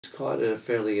caught at a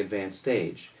fairly advanced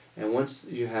stage. And once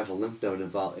you have a lymph node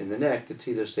involved in the neck, it's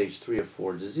either stage 3 or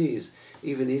 4 disease.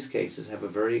 Even these cases have a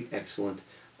very excellent,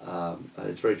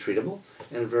 it's very treatable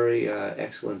and a very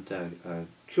excellent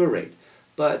cure rate.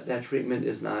 But that treatment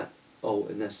is not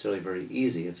necessarily very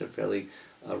easy. It's a fairly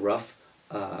rough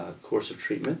course of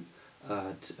treatment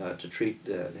to treat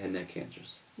head and neck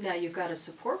cancers. Now, you've got a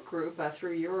support group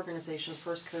through your organization,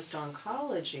 First Coast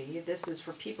Oncology. This is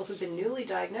for people who've been newly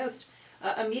diagnosed.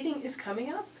 A meeting is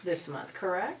coming up this month,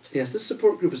 correct? Yes, this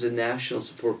support group is a national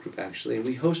support group, actually, and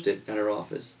we host it at our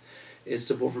office. It's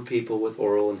support for people with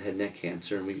oral and head and neck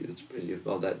cancer, and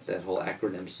that whole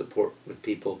acronym, support with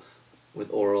people with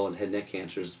oral and head and neck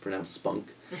cancer, is pronounced SPONK,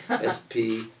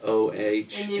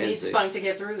 S-P-O-H. And you need spunk to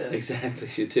get through this. Exactly,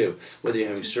 you do. Whether you're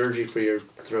having surgery for your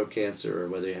throat cancer or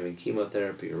whether you're having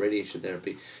chemotherapy or radiation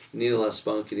therapy, you need a lot of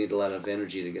spunk, you need a lot of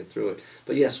energy to get through it.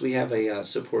 But yes, we have a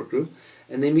support group,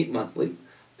 and they meet monthly,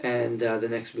 and the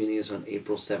next meeting is on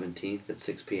April 17th at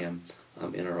 6 p.m.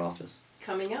 In our office.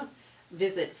 Coming up.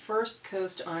 Visit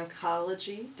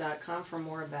firstcoastoncology.com for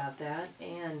more about that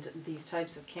and these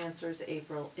types of cancers.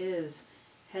 April is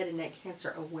Head and Neck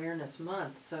Cancer Awareness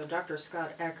Month. So Dr.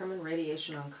 Scot Ackerman,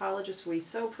 radiation oncologist, we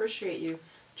so appreciate you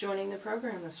joining the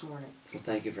program this morning. Well,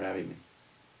 thank you for having me.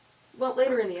 Well,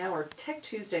 later in the hour, Tech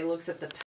Tuesday looks at the